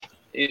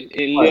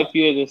It What? left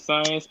you at the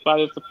same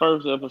spot as the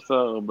first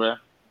episode, bruh.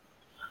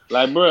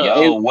 Like, bruh,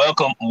 It, Yo,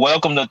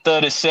 welcome to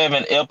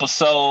 37th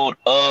episode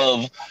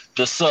of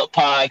the Sup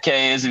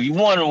Podcast. If you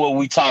wondering what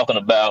we talking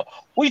about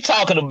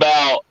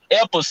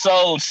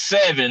episode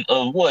 7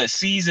 of what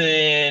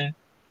season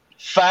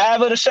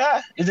 5 of the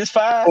shot? Is this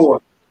 5?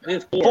 four,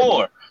 it's four, bro.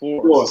 4.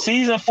 Four. four.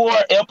 Season 4,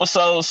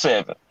 episode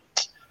 7.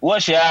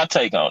 What's your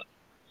take on it?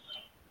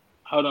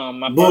 Hold on,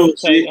 my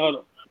first take. Bullshit. Hold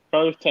on.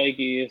 First take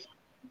is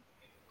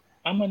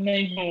I'm gonna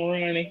name him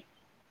Ronnie.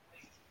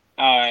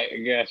 All right, I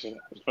got you.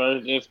 It's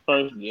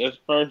first. Get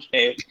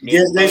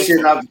that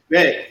shit off the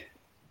back.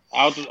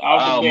 Out the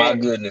Oh my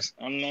bat. goodness.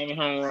 I'm naming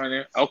him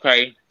Ronnie.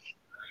 Okay.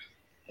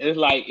 It's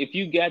like if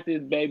you got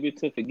this baby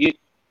to forget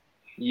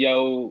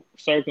your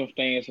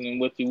circumstance and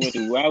what you went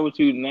through, why would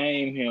you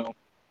name him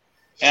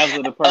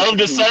after the person Of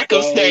the who saved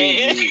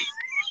circumstance. you?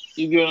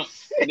 You get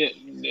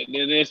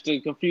that's the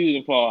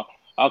confusing part.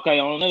 Okay,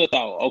 on another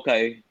thought.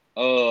 Okay,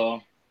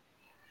 how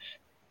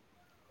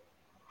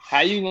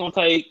you gonna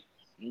take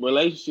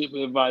relationship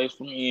advice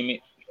from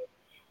Emmett?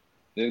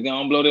 Just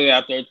gonna blow that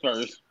out there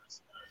first.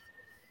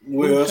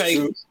 Well, that's take-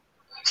 true.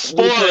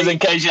 Spoilers in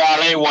case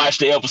y'all ain't watched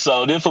the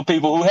episode. This for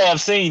people who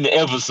have seen the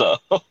episode.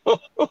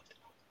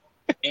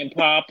 And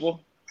Papa.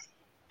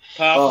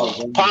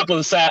 Oh,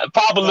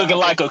 Papa looking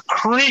like a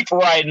creep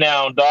right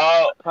now,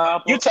 dog.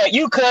 Papa.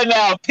 You cutting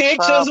out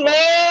pictures, Papa.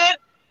 man.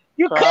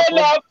 You Papa. cutting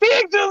out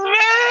pictures,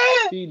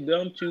 man. See,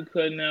 don't you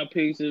cutting out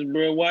pictures,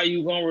 bro? Why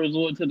you gonna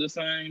resort to the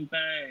same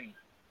thing?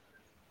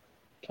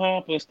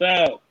 Papa,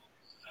 stop.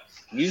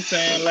 You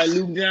sound like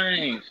Luke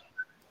James.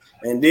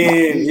 and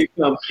then here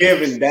come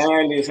Kevin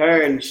dyeing his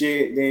hair and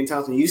shit. Then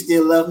talking, you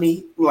still love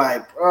me? I'm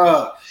like,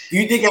 bro, do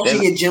you think I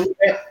should get Jim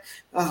back?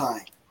 I'm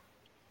like,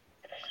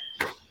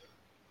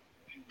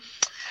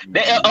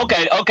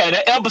 Okay.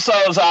 The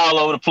episode's all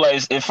over the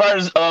place. At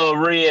first,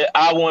 read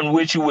I wasn't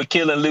with you with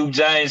killing Luke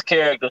James'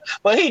 character,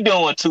 but he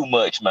doing too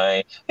much,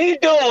 man. He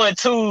doing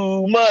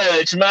too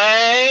much,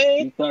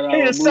 man. You thought I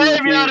He the was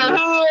savior of the moving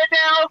hood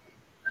now.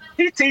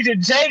 He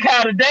teaching Jake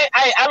how to dance.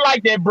 I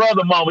like that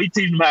brother mama. He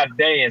teaching him how to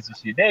dance and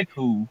shit. That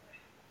cool.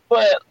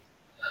 But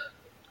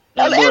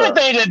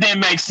everything just didn't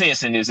make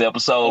sense in this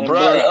episode,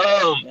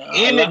 bro.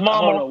 Emmett Hold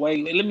mama. on,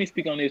 wait. Let me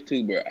speak on this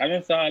too, bro. I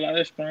done saw a lot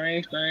of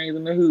strange things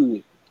in the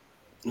hood.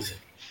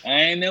 I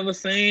ain't never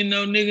seen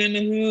no nigga in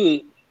the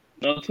hood,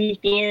 no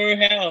 2-story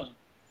house.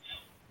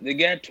 They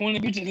got 20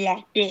 bitches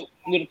locked up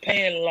with a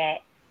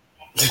padlock.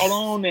 Hold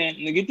on, now.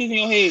 Now get this in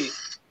your head.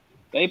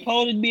 They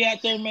supposed to be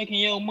out there making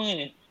your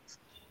money,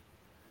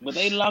 but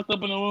they locked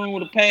up in a room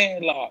with a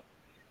padlock.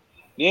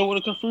 That's where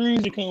the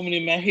confusion coming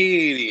in my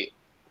head.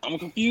 I'm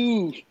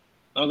confused.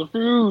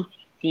 Can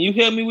you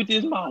help me with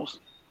this mouse?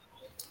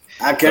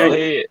 I Go can't.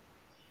 ahead.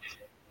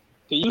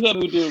 Can you help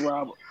me with this,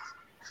 Robert?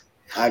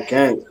 I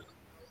can't.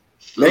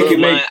 Make Look, it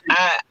make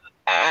man,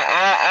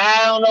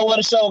 I don't know where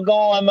the show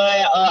going,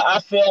 man. I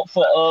felt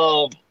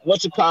for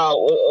what you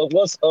call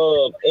what's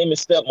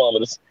Emmett's stepmama,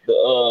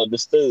 the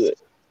stud.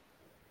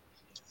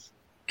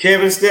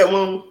 Kevin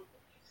stepmom.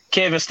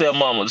 Kevin's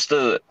stepmama, the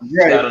stud.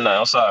 Dre. Got her name.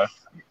 I'm sorry.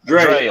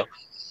 Dre. Dre.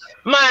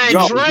 Man,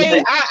 Yo, Dre,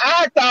 Dre.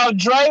 I thought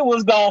Dre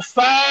was gonna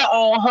fire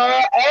on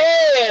her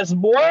ass,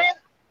 boy.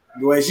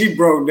 The way she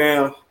broke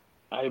down.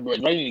 Hey, bro,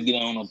 they need to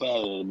get on up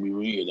out of there to be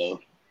real, though.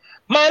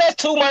 Man, that's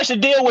too much to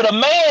deal with a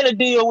man to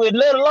deal with,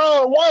 let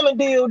alone a woman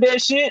deal with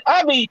that shit.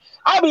 I be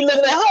looking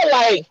at her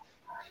like,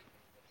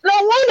 no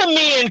wonder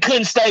men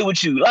couldn't stay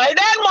with you. Like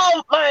that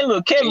mom, man,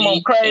 look, Kevin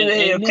mom crazy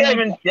as hell.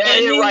 Kevin, yeah,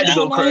 he right to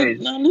go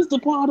crazy. Now, this the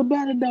part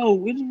about it,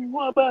 though. This is the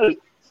part about it.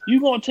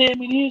 You gonna tell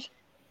me this?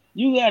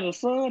 You got a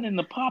son and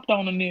the popped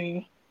on the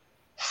nigga.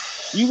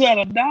 You got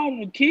a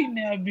daughter, a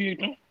kidnap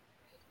victim.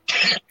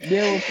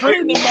 They were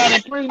pregnant by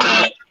the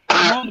pregnant.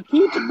 You want to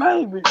keep the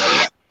baby.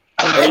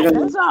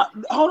 That's all.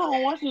 Hold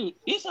on, watch it.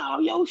 It's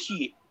all your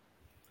shit.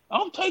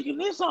 I'm taking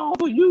this on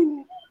for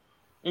you,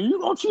 and you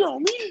gonna cheat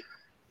on me.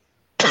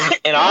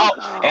 and all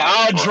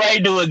Dre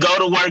do is go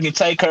to work and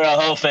take care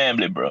of her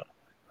family, bro.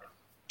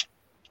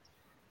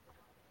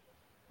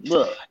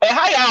 Bro, Hey,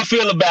 how y'all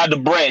feel about the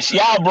breast?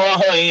 Y'all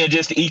brought her in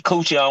just to eat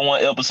coochie on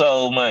one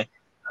episode, man.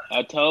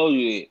 I told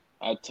you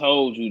that.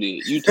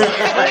 You told me.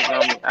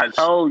 I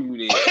told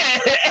you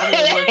that.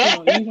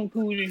 I'm gonna eat some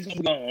coochie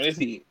and come on. That's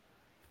it.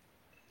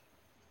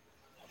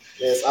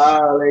 That's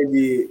all they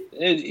did.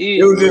 That's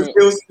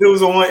it. It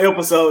was a one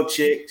episode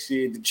check.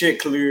 Shit, the check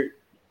cleared.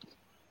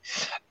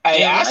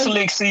 Hey, Yeah, I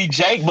slick see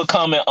Jake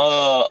becoming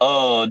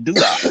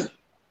Doodah.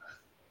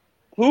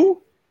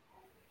 Who?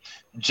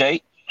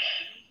 Jake,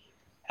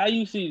 How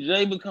you see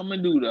Jay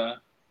becoming Duda?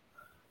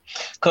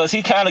 cause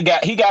he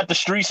got the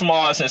street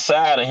smarts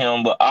inside of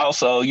him, but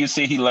also you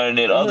see he learned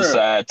that other Yeah.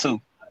 side too.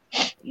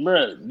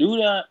 Bro,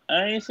 Duda,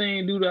 I ain't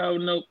seen Duda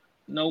with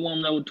no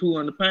woman over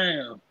 200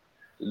 pounds.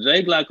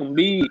 Jake like him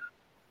big.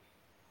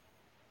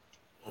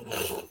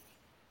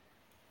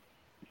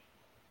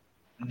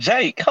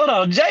 Jake, hold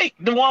on, Jake,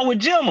 the one with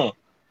Jimmer.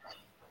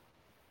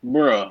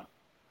 Bruh.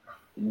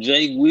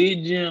 Jake with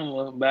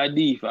Jimmer by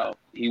default.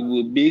 He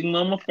was Big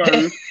Mama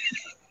first.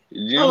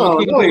 Jimmer Oh,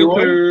 kicked no, he the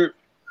wasn't. curb.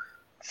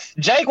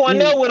 Jake wasn't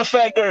there with a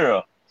fat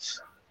girl.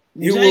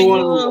 Jake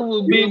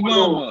was with Big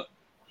Mama.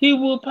 He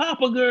would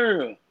pop a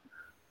girl.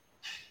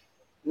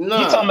 Nah.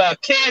 You talking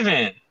about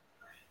Kevin?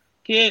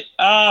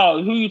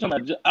 Who you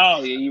talking about?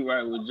 Oh, yeah, you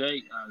right with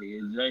Jake. Oh,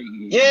 yeah, Jake.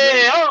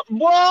 Yeah,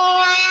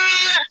 boy.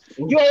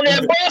 You on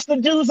that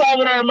Boston juice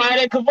over there, man.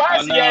 That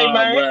Cavassier,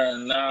 man.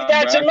 Bro, you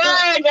got your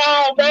mind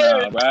gone,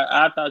 baby. Bro.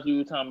 I thought you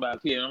were talking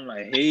about Kevin. I'm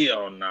like,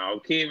 hell no.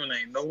 Kevin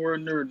ain't nowhere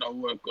near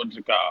nowhere what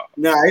you call.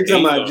 Nah, he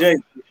talking about Jake.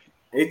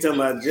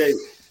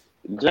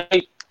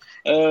 Jake,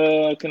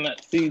 can I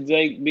see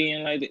Jake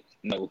being like that?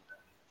 No.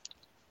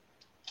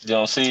 You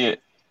don't see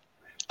it?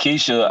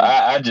 Keisha,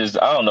 I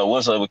don't know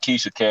what's up with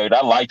Keisha character.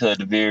 I liked her at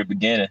the very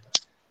beginning,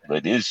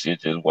 but this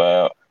shit just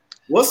wild.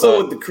 What's up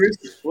with the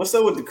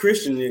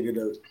Christian nigga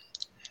though?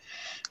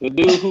 The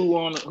dude who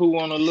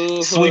wanna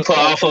love sweep her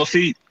off her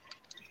feet.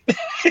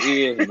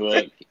 Yeah,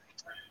 bro.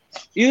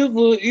 You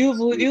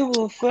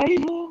will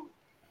favor.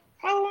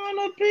 I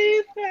wanna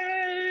be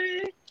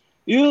saved.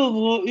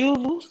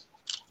 You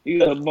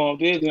gotta bump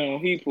that down.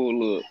 He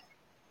pull up.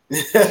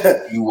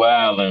 You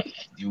wildin'.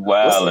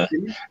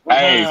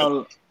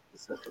 Hey.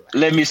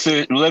 Let me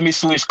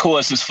switch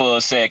courses for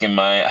a second,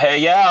 man. Hey,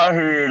 y'all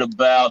heard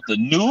about the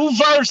new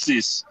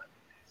Versus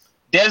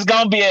that's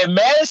gonna be at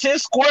Madison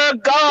Square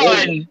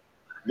Garden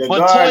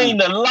between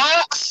the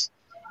Locks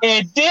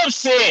and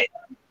Dipset?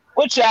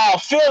 What y'all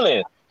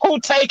feeling? Who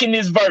taking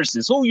this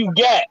Versus? Who you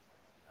got?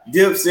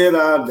 Dipset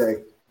all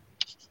day.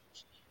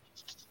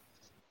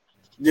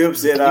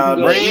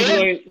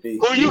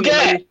 Who you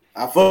got?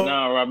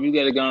 Rob, you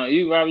gotta go.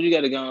 You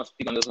gotta go and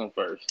speak on this one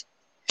first.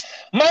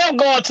 Man, I'm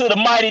going to the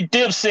mighty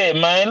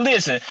Dipset, man.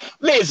 Listen.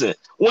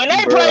 When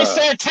they play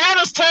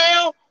Santana's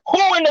Town,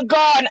 who in the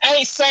Garden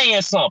ain't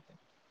saying something?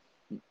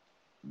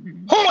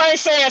 Who ain't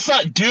saying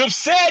something?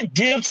 Dipset.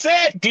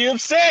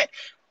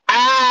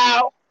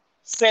 Ow.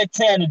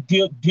 Santana,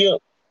 dip.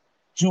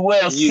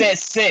 Joel,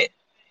 set.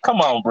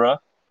 Come on, bro.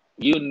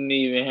 You didn't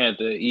even have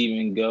to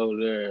even go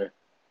there.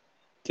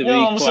 To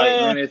be quite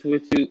honest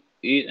with you,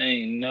 it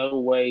ain't no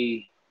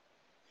way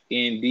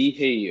in the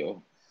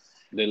hell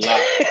the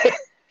Locks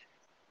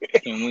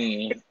can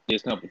win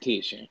this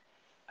competition.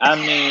 I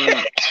mean,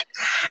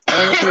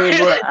 honestly,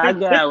 bro, I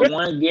got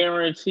one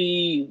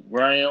guaranteed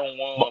round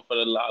one for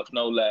the Locks,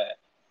 no lie.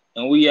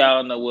 And we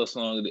all know what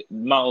song it is.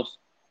 Mouse,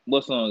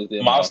 what song is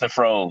that? Mouse and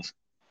Froze.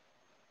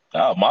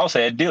 Oh, Mouse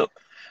had dip.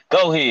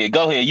 Go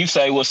ahead. You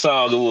say what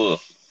song it was.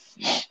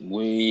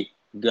 We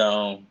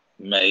gon'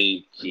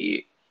 make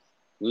it.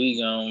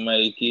 We gon'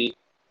 make it.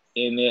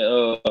 In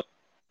that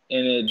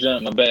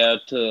jump my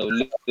bathtub,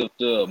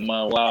 lift up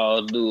my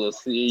wall, do a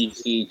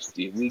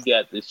C60. We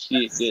got the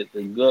shit that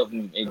the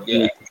government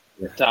got.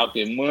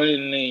 Talking money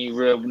and ain't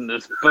rubbing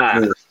the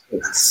spot.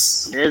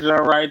 It's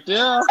all right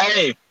there.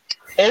 Hey,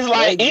 it's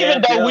like,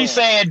 even though we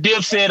saying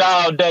Dipset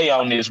all day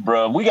on this,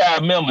 bro, we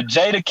gotta remember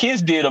Jada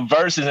Kiss did a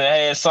Versus and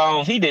had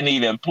songs he didn't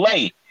even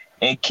play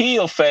and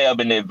killed Fab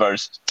in that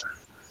Versus.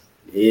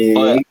 Yeah.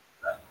 But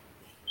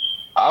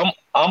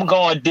I'm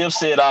going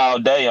Dipset all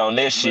day on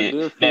this shit.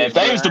 Now, if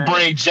they used to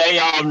bring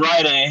J.R.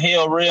 Ryder and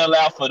Hell Real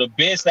out for the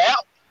best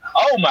out,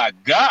 oh my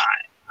God.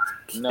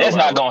 No, that's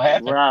not going to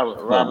happen.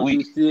 Robert,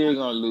 we still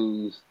going to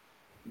lose.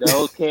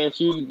 Those cats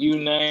you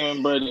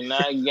name, bro, they're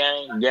not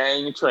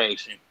gang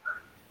traction.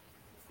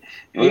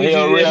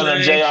 Hell Real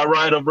and J.R.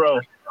 Ryder,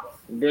 bro.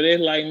 But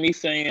it's like me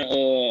saying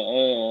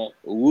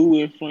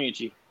Woo and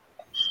Frenchie.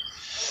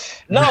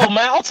 No,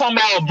 man, I'm talking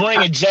about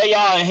bringing JR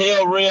and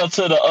Hell Real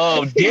to the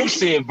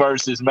Dipset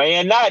Versus,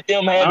 man. Not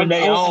them having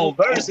their own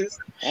Versus.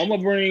 I'm going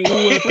to bring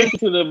Woo and Frenchie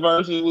to the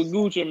Versus with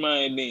Gucci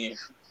Mane then.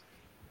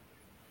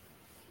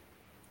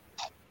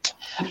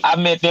 I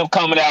meant them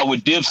coming out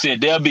with Dipset.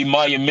 They'll be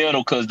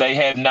monumental because they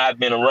have not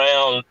been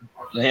around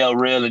Hell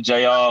Real and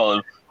JR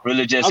or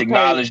really just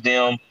acknowledge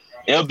them.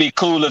 It'll be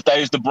cool if they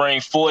used to bring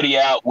 40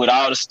 out with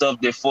all the stuff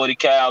that 40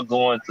 Cal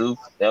going through.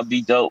 That'll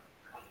be dope.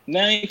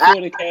 Name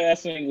 40 Cal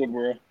single,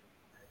 bro.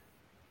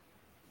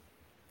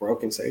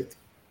 Broken Safety.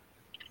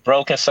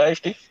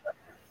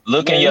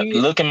 Look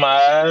in my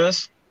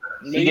eyes.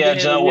 You got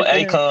John with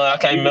Akon. I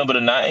can't remember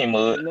the name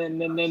of it.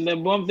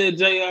 Then bump that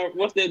JR.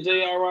 What's that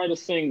JR Ryder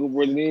single,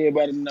 bro? That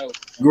everybody know.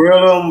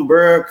 Grill 'em,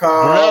 Bird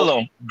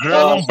Call.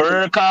 Grill 'em,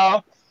 Bird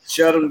Call.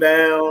 Shut 'em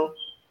down.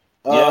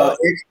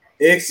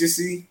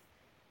 Ecstasy.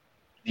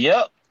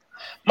 Yep.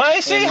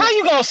 Man, see, how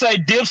you gonna say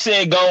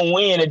Dipset gonna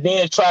win and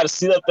then try to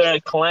sit up there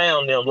and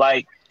clown them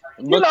like?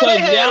 Because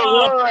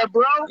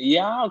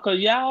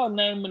y'all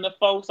naming the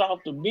folks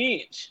off the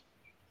bench.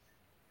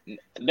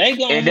 They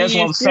gonna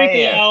win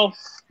strictly off.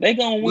 They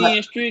gonna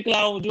win strictly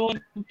off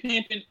Jordan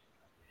Pimpin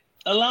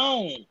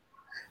alone.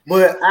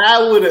 But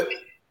I would have,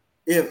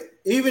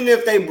 even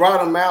if they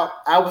brought them out,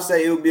 I would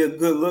say it would be a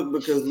good look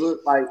because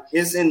look like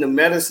it's in the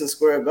Madison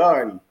Square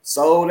Garden,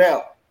 sold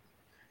out,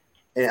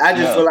 and I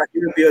just feel like it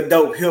would be a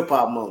dope hip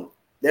hop moment.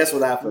 That's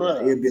what I feel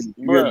like. It'd be a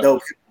real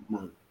dope hip hop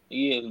moment.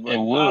 Yes,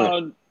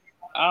 bro.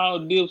 All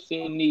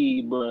Dipset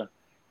need, bro,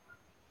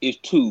 is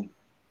 2.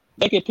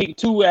 They can pick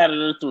 2 out of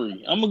the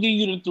 3. I'm gonna give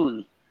you the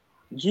 3.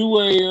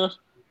 Jewel,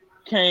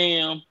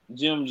 Cam,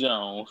 Jim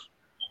Jones.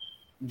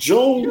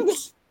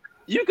 Jones.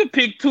 You could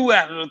pick 2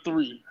 out of the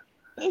 3.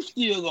 They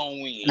still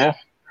gonna win. Yeah.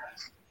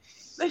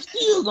 They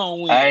still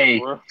gonna win, Hey,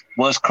 bro.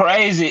 what's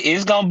crazy?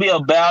 It's gonna be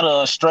about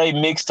a straight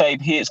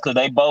mixtape hits because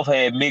they both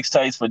had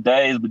mixtapes for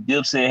days, but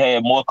Dipset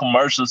had more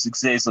commercial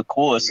success, of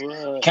course.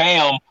 Bruh.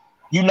 Cam,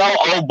 you know,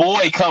 old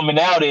boy coming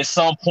out at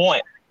some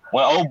point.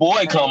 When old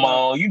boy come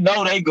on, you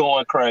know they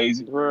going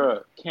crazy.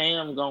 Bruh,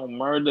 Cam gonna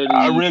murder these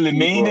I really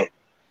people. mean it.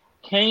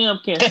 Cam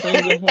can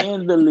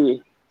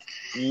single-handedly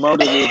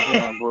murder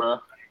this one, bruh.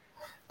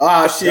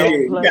 Oh shit! Don't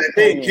You play got to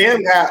think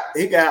Cam.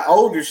 Cam got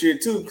older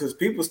shit too, because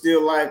people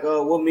still like,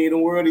 what mean the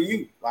world to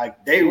you?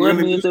 Like they What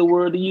really means do. the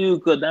word to you?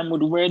 Because I'm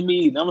with the word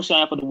me. I'm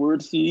shine for the word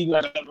to see. You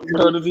got the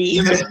word to see.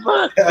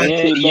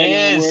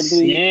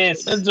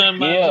 Yes.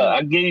 Yeah,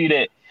 I give you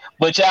that.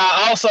 But y'all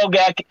also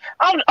got.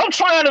 I'm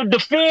trying to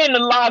defend the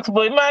locks,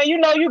 but man, you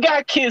know you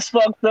got Kiss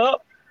fucked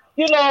up.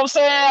 You know what I'm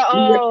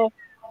saying?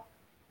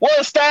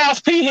 What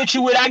Styles P hit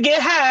you with? I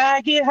get high,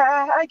 I get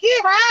high, I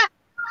get high.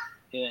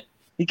 Yeah.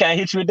 He can't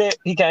hit you with that.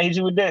 He can't hit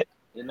you with that.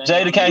 It ain't Jada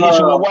gonna can't do hit it.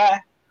 you with why?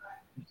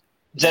 It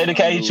Jada ain't can't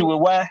gonna hit do you it.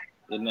 with why?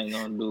 It ain't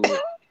gonna do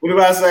it. What if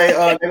I say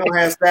they're gonna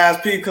have Styles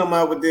P come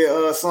out with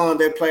their song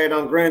they played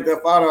on Grand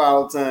Theft Auto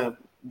all the time?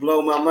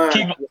 Blow my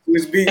mind.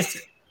 Switch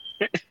beats.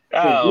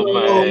 Oh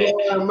man.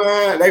 Blow my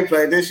mind. They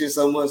played this shit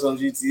so much on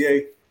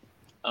GTA.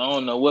 I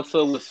don't know what's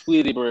up with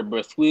Swiggy,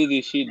 but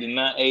Swiggy shit did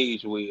not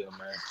age well,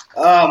 man.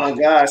 Oh my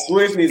God,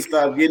 Switch needs to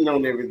stop getting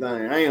on everything.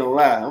 I ain't gonna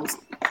lie.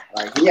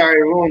 Like he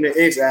already ruined the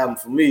X album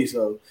for me,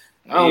 so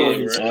I don't want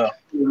his shit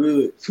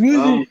good.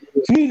 Swiggy.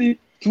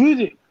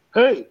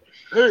 Hey.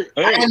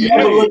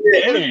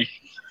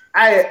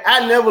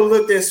 I never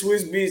looked at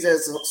Swiss Beats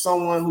as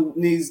someone who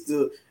needs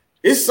to.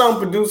 It's some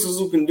producers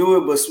who can do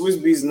it, but Swiss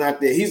Beats is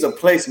not there. He's a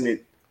placement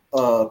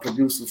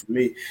producer for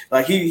me.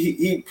 Like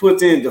he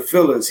puts in the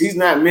fillers. He's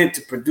not meant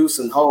to produce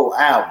a whole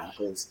album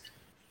because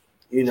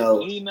you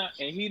know He not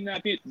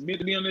meant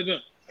to be on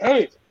the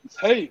Hey,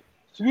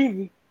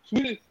 Sweetie,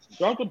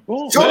 drop the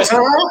bomb.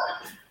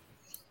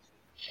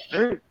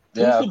 Hey,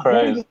 yeah,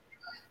 crazy.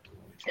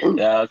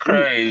 Yeah,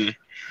 crazy.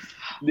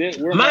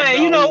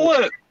 Man, you know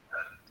what?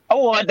 I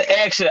wanted to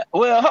ask you.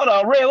 Well, hold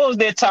on, Red. What was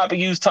that topic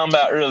you was talking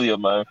about earlier,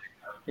 man?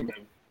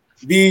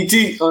 BET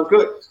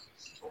uncut.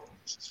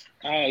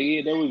 Oh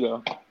yeah, there we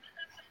go.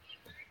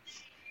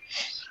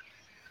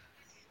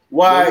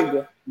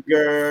 White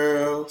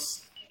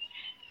girls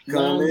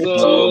coming.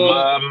 Blow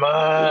my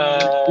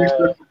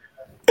mind.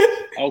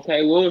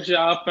 Okay, what was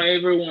y'all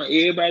favorite one?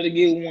 Everybody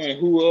get one.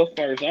 Who up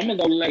first? I'm gonna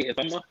go last.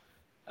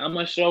 I'm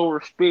gonna show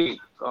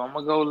respect, so I'm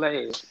gonna go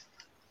last.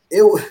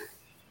 It was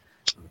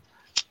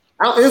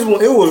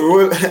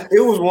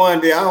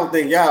one day. I don't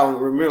think y'all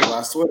remember.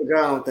 I swear to God,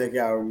 I don't think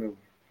y'all remember.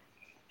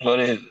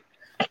 What is it?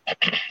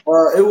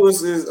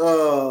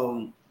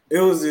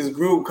 It was this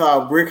group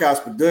called Brick House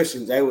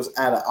Productions. They was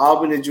out of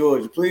Albany,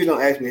 Georgia. Please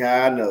don't ask me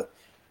how I know.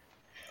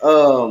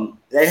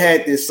 They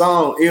had this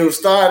song. It was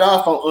started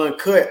off on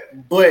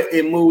Uncut, but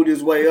it moved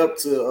its way up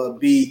to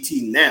BET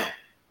now,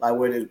 like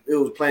where it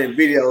was playing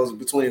videos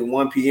between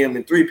 1 p.m.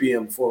 and 3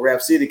 p.m. before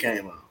Rap City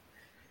came on.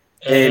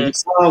 And the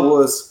song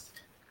was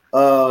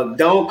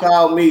 "Don't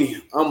Call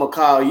Me, I'ma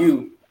Call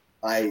You."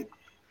 Like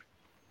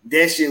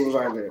that shit was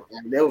right there.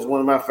 Like, that was one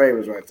of my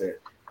favorites right there.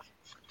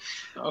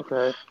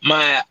 Okay.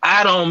 Man,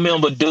 I don't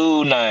remember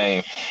dude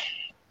name.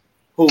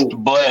 Who?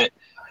 But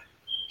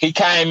he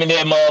came in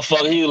that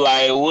motherfucker. He was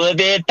like, "What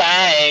that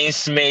thing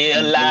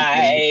smell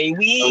like?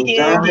 We can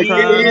get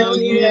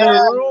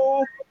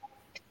room.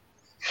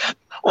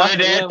 What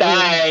that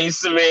thing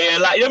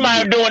smell like?" You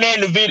might be doing that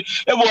in the video.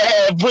 That boy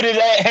had put his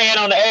hand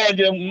on the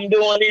edge and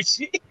doing this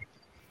shit.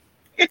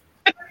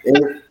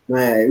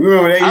 Man, you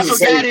remember they I used to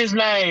forgot say, his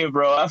name,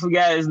 bro. I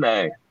forgot his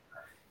name.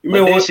 You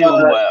remember that shit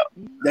was wild.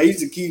 They used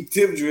to keep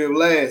Tip Drip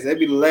last. That'd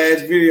be the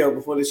last video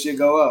before the shit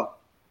go off.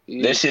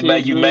 Yeah, that shit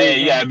make you mad.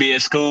 You gotta be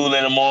at school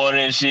in the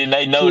morning and shit. And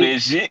they know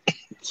this shit.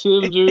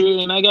 Tip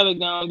Drip, and I gotta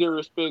go and get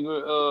respect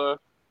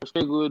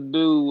with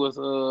dude was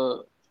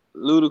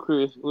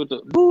Ludacris with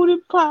the booty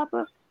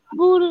popper,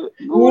 booty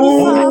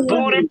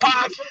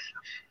popper.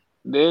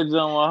 That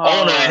jump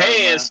on a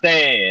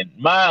handstand,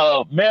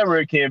 my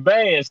American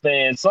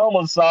bandstand,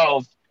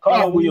 somersault,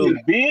 cartwheels,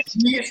 bitch.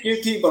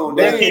 Keep on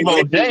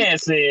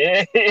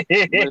dancing.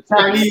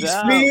 Chinese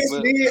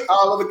spin,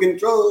 all over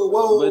control.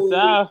 Whoa.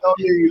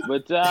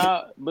 But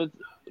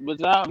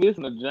y'all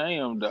missing a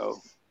jam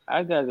though.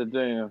 I got the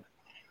jam.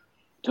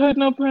 Take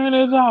no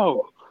panties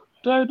off.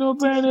 Take no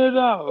panties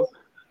off.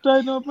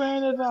 Take no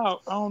panties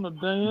off on the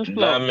dance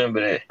floor. I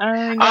remember that.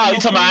 You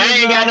talking about I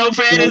ain't got no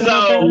panties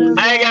on.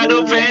 I ain't got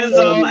no panties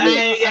on. I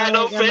ain't got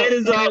no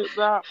panties on.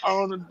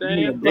 On the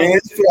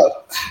dance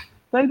floor.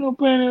 Take no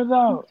panties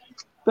off.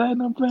 Take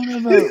no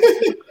panties off.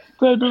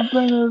 Take no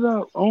panties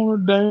off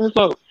on the dance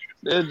floor.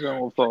 That jump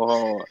was so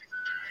hard.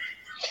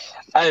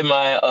 Hey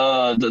man,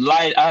 the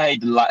light. I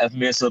hate to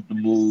mess up the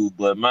mood,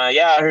 but man,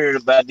 y'all heard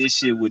about this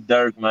shit with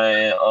Dirk,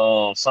 man.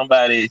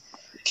 Somebody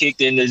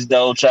kicked in this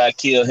door, tried to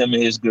kill him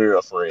and his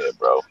girlfriend,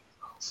 bro.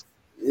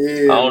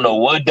 Yeah, I don't know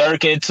man. what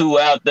Dirk into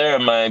out there,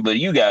 man, but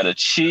you gotta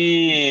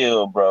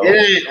chill, bro.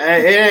 It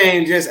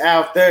ain't just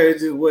out there.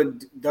 It's just what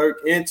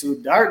Dirk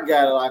into. Dirk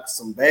got like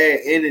some bad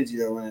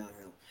energy around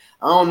him.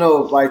 I don't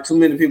know if like too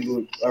many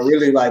people are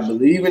really like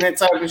believing that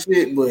type of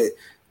shit, but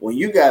when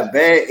you got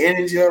bad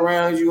energy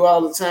around you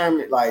all the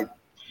time, like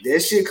that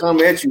shit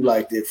come at you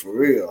like that for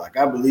real. Like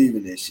I believe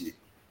in that shit.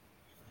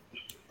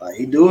 Like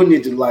he do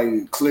need to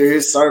like clear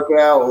his circle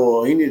out,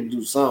 or he need to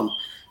do something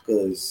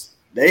because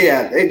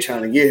they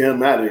trying to get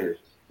him out of here.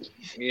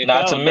 Yeah,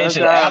 Not to that's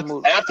mention how I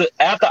move.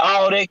 after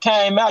all that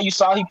came out, you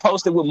saw he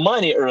posted with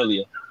money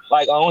earlier,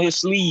 like on his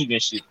sleeve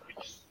and shit.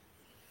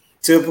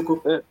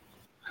 Typical.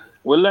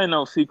 Well, ain't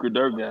no secret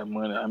Dirk got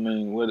money. I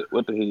mean,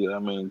 what the hell? I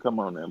mean, come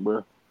on now,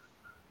 bro.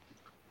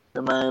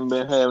 The man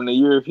been having the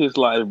year of his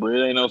life, bro.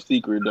 It ain't no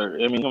secret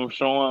Dirk. I mean, him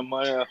showing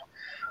money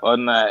or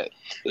not,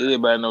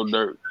 everybody know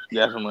Dirk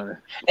got some money.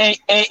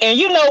 And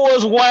you know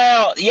what's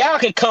wild? Y'all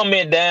can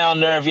comment down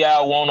there if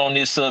y'all want on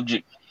this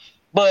subject.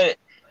 But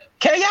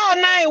can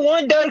y'all name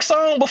one Dirk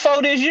song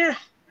before this year?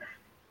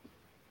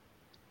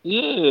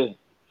 Yeah.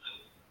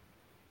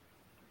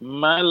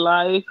 My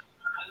life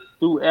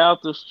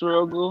throughout the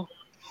struggle.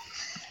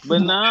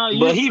 But now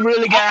But he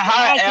really got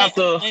hot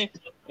after.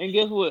 And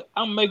guess what?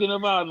 I'm making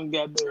up all them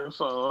goddamn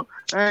songs.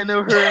 I ain't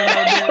never heard no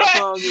damn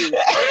song either.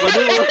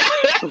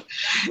 But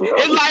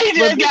It's like he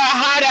just got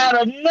hot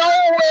out of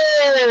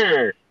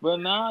nowhere. But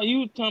now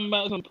you talking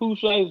about some Pooh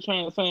Shiesty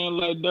trying to sound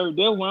like Dirk.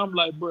 That's why I'm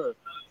like, bro,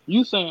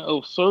 you saying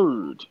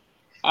absurd.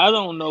 I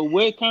don't know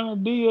what kind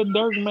of deal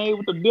Dirk made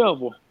with the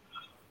devil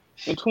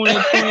in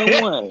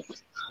 2021.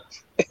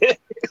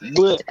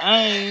 But I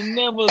ain't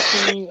never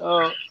seen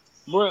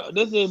bro,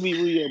 let's just be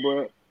real,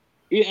 bro.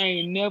 It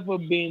ain't never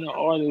been an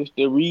artist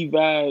that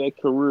revived a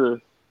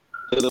career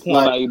to the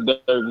point like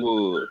Dirk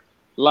was.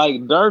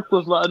 Like Dirk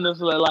was like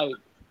necessarily like,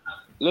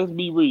 let's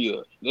be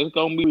real. Let's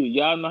go be real.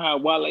 Y'all know how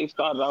Wale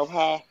started off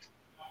high?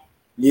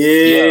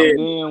 Yeah. And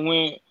then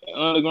went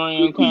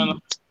underground kind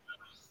of.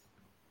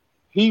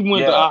 He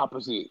went the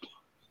opposite.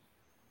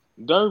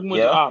 Dirk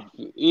went the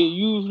opposite. It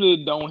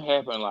usually don't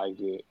happen like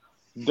that.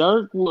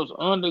 Dirk was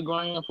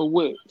underground for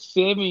what,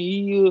 7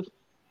 years?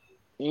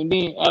 And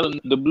then out of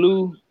the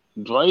blue,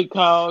 Drake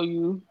call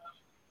you,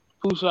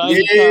 Pooh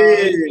Shiesty call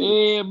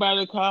you,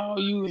 everybody call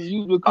you, and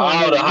you become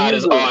all the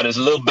hottest nigga.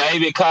 artists. Lil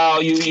Baby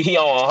call you, he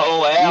on a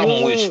whole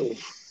album with you.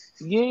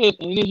 Yeah,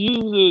 and it's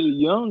usually the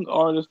young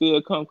artists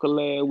they'll come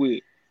collab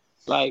with.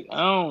 Like,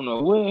 I don't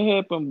know what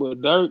happened,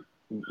 but Dirk,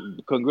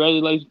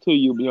 congratulations to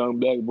you, young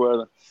black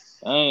brother.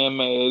 I ain't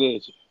mad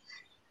at you.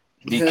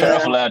 Be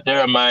careful out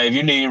there, man. If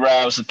you need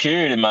ride with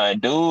security, man,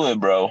 do it,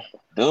 bro.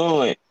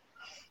 Do it.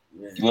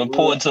 You're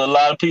important to a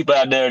lot of people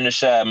out there in the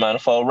shop, man,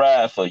 for a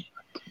ride for you.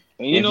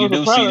 And you if know, you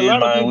do see this,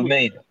 man, we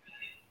made it.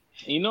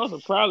 You know,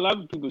 it's probably a lot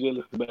of people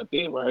jealous about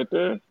that right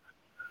there.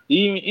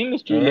 Even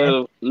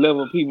industry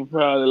level people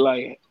probably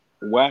like,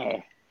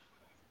 why?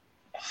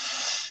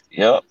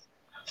 Yep.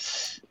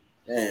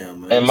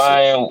 Damn, man. And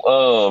man,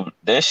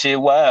 that shit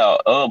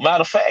wild.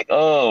 Matter of fact,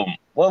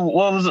 what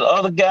was the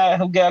other guy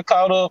who got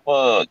caught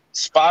up?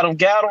 Spot him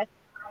got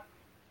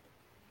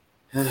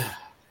him?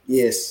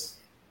 Yes.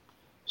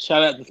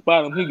 Shout out to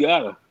Spot him, he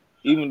got him.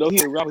 Even though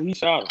he a rapper, he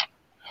shot him.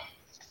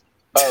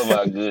 Oh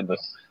my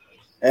goodness.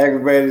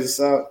 Aggravated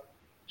assault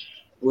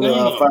with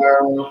a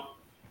firearm.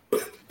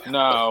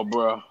 No,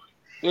 bro.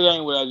 It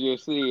ain't what I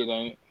just said,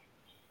 ain't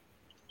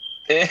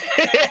it?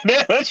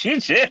 That's what you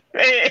just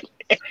said.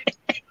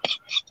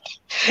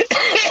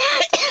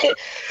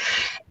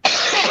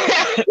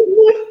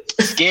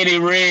 Skinny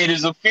Red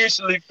is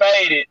officially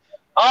faded.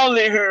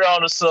 Only here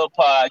on the Sub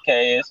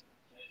Podcast.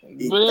 But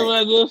that's what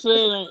I just said.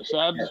 Ain't shout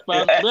out to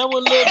Spot. That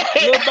was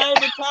little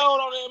baby told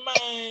on that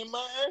man.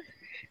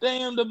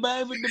 Damn, the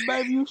baby,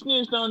 you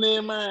snitched on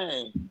that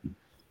man.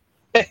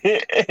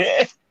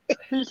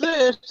 He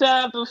said,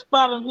 shout out to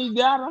Spot him, he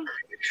got him.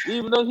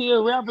 Even though he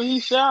a rapper, he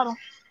shot him.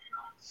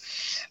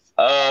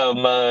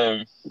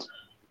 Man.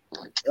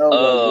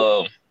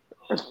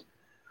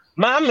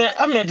 Man,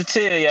 I meant to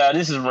tell y'all,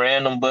 this is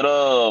random, but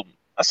I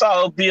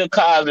saw Bill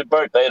Cosby's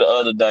birthday the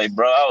other day,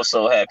 bro. I was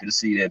so happy to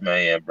see that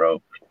man,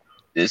 bro.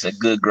 It's a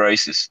good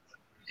graces.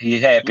 He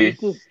happy.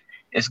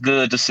 It's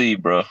good to see,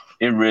 bro.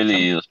 It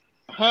really is.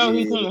 How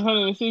he turned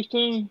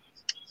 116?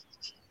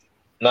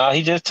 No,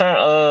 he just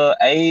turned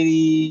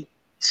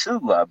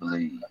 82, I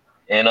believe.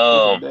 And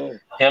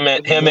him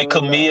and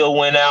Camille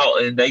went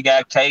out and they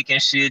got cake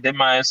and shit. That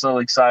man so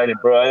excited,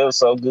 bro. It was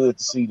so good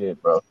to see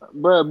that, bro.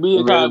 Bro,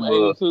 Bill Cosby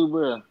 82,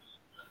 bro.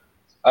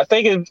 I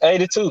think it's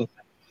 82.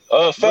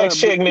 Fact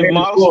check me,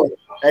 Moss.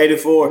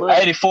 84.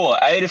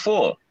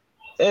 84.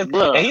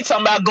 And he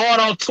talking about going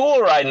on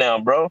tour right now,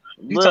 bro.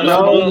 He talking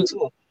about going on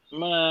tour.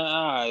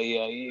 Man,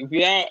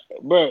 yeah.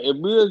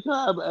 If Bill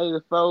Cosby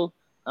 84,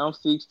 I'm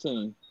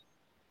 16.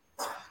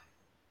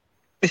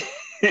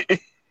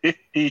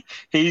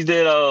 He's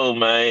that old,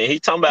 man. He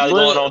talking about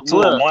going on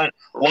tour.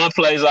 One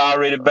place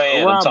already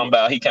banned. I'm talking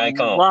about he can't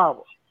come.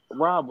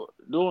 Robert,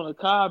 doing a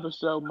Cosby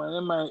show, man,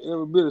 that man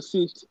every bit of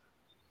 60.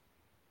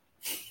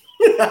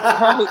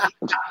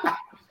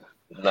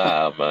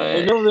 Nah, But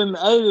man. that was in the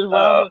 80s,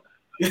 Robert.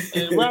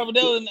 And Robert,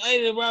 that was in the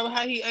 80s, Robert.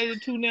 How he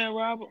 82 now,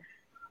 Robert?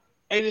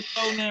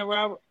 84 now,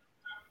 Robert.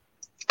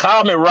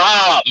 Call me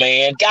Rob,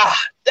 man. God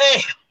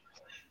damn.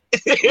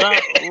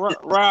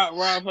 Rob,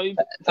 how you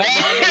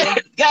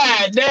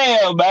God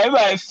damn, man.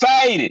 I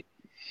faded.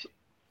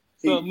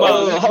 So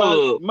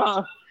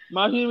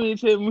my human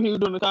tell me he was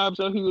doing the Cosby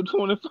Show, he was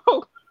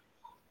 24.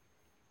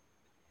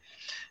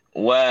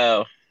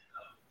 Wow.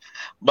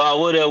 But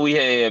what else we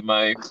had,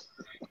 man?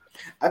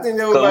 I think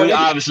that Because we was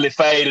obviously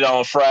faded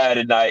on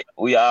Friday night.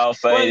 We all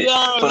faded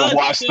for the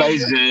watch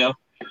Space Jam.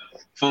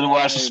 For the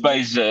watch of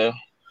Space Jam.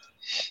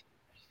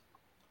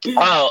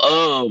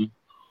 Oh,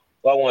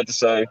 what I wanted to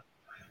say.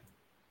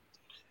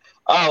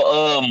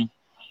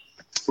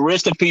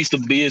 Rest in peace to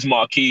Biz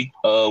Markie.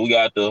 We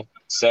got the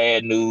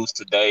sad news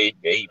today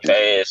that he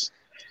passed.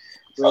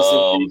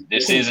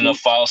 This isn't a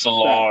false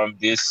alarm.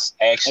 This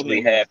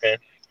actually happened.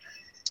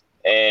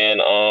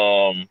 And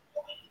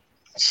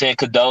send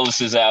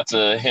condolences out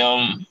to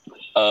him,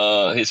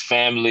 his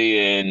family,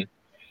 and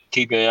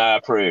keeping in our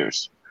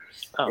prayers.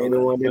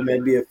 Anyone that may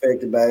be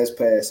affected by his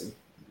passing.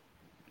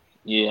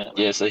 Yeah.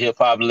 Yes, a hip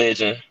hop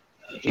legend.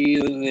 He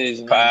was a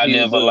legend.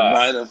 Pioneer of a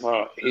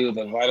lot. He was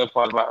a vital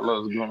part about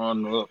us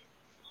growing up.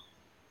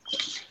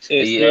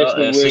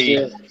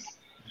 Yeah,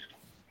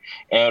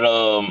 and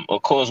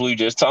of course we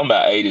just talking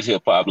about 80s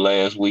hip hop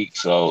last week,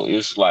 so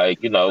it's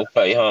like,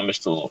 pay homage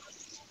to him.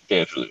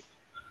 Definitely.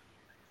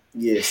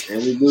 Yes,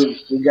 and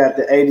we got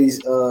the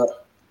 80s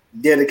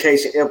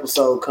dedication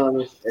episode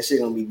coming. That shit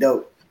gonna be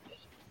dope.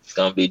 It's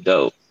gonna be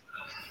dope.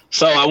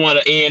 So I want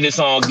to end this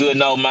on a good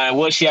note, man.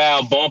 What's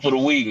y'all bump of the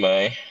week,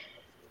 man?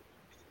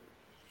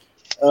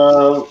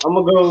 I'm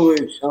gonna go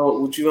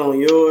with you on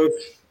yours.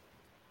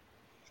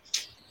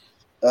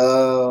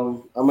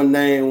 I'm gonna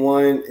name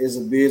one is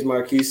a Biz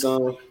Markie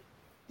song.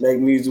 Make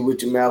music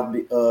with your mouth,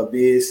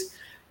 Biz.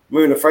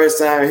 Remember the first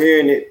time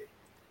hearing it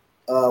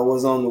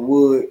was on the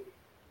Wood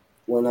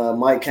when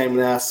Mike came in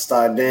the house to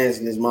start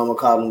dancing. His mama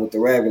called him with the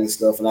rabbit and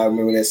stuff, and I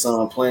remember that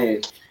song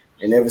playing.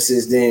 And ever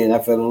since then, I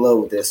fell in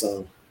love with that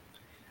song.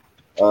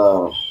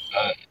 All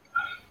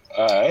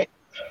right.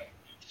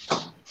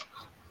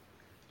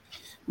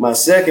 My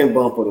second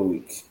bump of the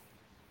week.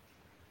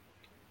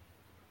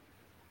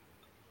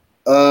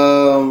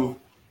 I'm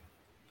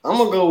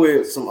gonna go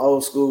with some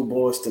old school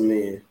Boyz II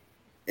Men,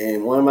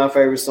 and one of my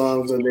favorite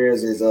songs of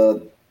theirs is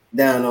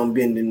 "Down on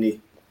Bended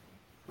Knee."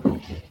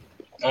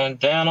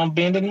 Down on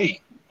Bended Knee.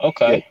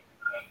 Okay.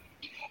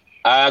 Yeah.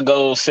 I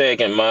go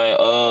second, man.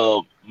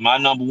 My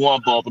number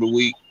one bump of the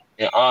week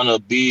in honor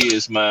of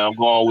Biz, man. I'm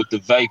going with The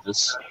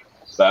Vapors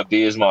by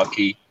Biz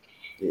Markie.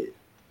 Yeah.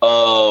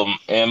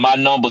 And my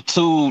number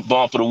two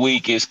bump of the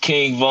week is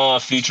King Von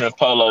featuring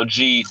Polo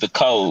G, The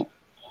Code.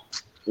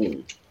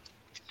 Mm.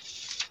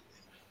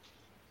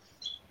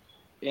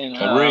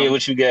 And Red,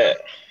 what you got?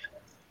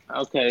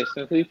 Okay,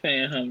 since we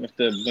paying homage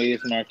to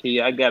Biz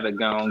Markie, I gotta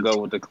go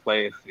with the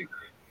classic.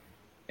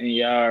 And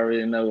y'all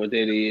already know what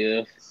that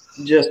is.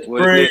 Just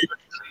pray.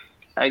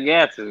 I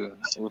got to,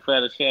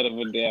 without a shadow of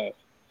a doubt.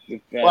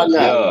 Why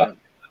not?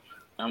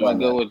 I'm gonna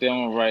go with that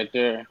one right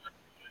there.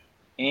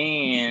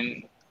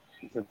 And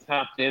to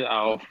top that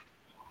off,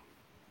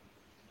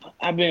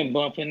 I've been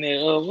bumping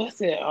that. What's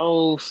that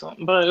old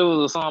song? But it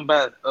was a song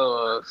about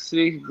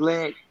Six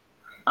Black.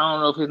 I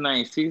don't know if his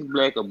name's Six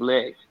Black or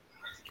Black.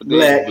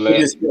 Black.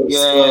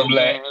 Yeah,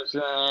 Black.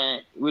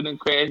 Man, we done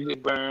crashed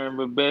and burn,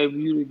 but baby,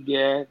 you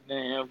the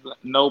goddamn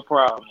no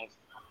problems.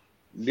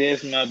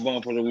 That's my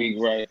bump of the week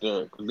right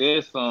there. Cause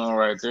that song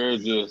right there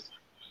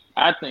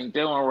I think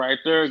that one right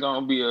there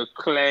gonna be a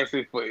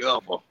classic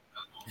forever.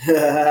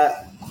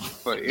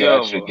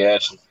 Forever.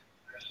 Gotcha.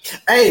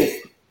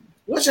 Hey,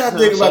 what y'all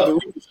think about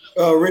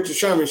the Richard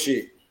Sherman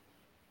shit?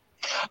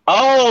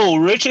 Oh,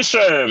 Richard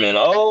Sherman.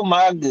 Oh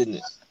my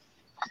goodness.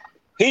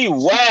 He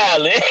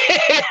wildin'.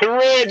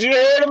 Red, you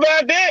heard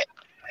about that?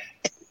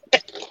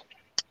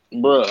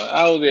 Bruh,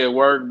 I was at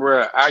work,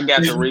 bruh. I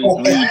got to read all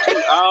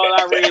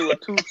I read was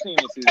 2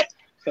 sentences.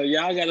 So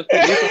y'all gotta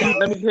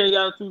let me tell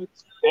y'all two.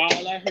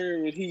 All I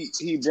heard was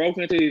he broke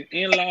into his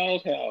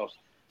in-laws' house.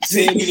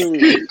 Tell me the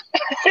reason.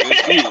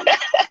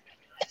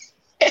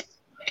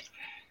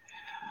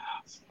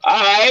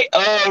 All right,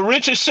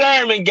 Richard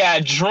Sherman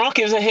got drunk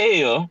as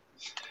hell,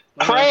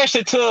 crashed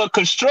into a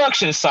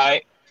construction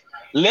site,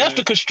 left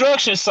the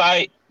construction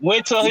site,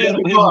 went to his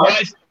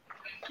wife.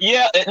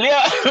 Yeah,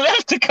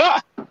 left the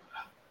car.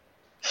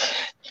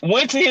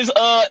 Went to his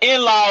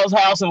in-laws'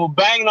 house and was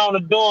banging on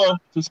the door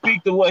to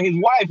speak to what his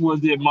wife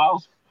was there,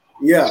 Mouse.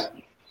 Yeah.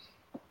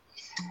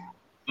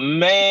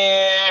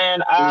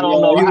 Man, I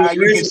don't know how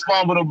you can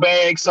fumble the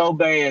bag so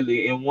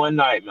badly in one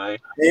night, man.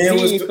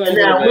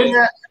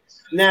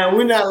 Now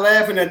we're not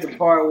laughing at the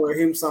part where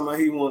he was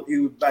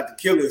about to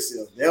kill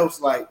himself. That's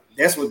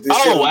what this.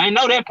 Oh, I didn't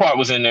know that part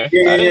was in there.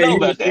 Yeah, I didn't know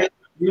about that.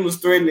 He was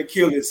threatening to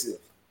kill himself.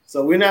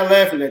 So we're not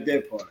laughing at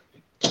that part.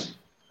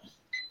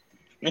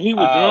 And he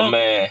was drunk. Oh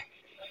man.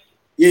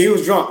 Yeah, he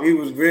was drunk. He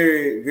was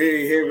very,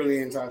 very heavily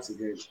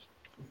intoxicated.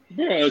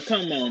 Bro,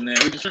 come on now.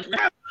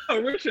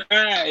 Richard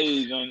our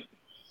age on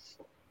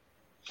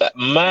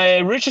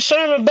Man, Richard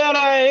Sherman about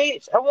our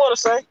age, I want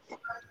to say.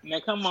 Now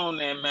come on,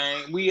 there,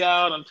 man. We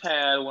all done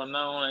tired one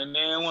on, and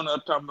then want to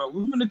talk about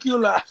we're gonna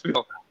kill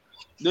ourselves.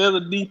 There's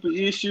a deeper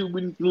issue.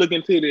 We need to look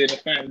into that and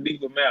find a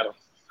deeper matter.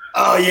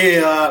 Oh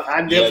yeah,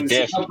 I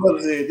definitely. My brother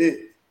said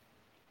that.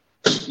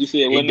 You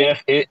said what?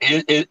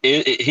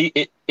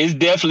 It's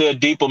definitely a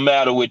deeper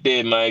matter with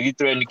that, man. If you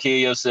threaten to kill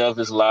yourself,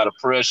 it's a lot of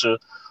pressure.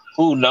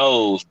 Who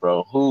knows,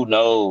 bro? Who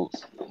knows?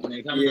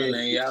 Man, come on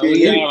now,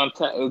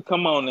 y'all.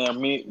 Come on now,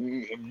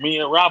 me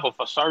and Robert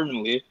for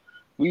certainly.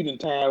 We done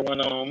tied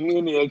one on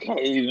many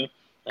occasions,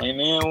 and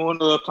then one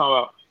of us talking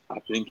about, I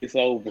think it's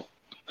over.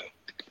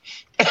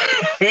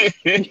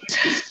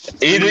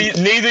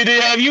 Neither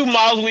did have you,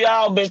 Mouse. We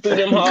all been through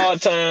them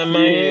hard times,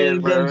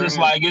 man. Yeah, just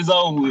like it's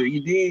over with.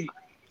 You did.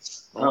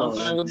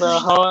 Think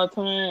about hard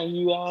times.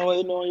 You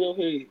always know in your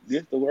head.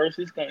 This the worst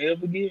it's gonna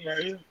ever get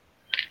right here.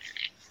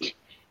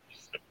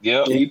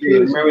 Yep.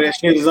 Remember that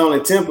shit is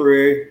only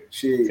temporary.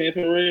 Shit.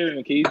 Temporary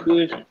and keep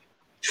pushing.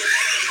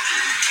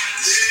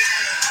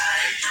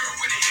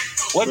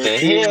 What the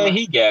hell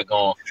he got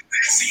going?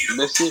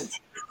 That's it.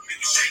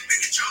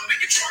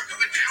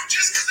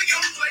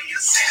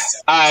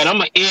 All right, I'm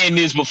gonna end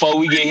this before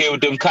we get hit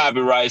with them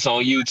copyrights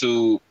on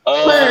YouTube.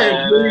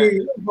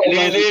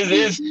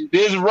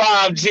 This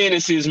Rob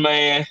Genesis,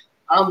 man.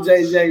 I'm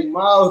JJ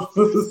Mouse.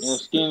 And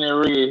Skinny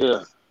Red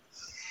here.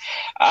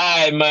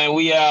 All right, man.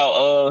 We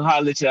out.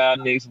 Holla at y'all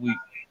next week.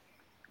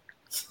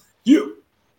 You.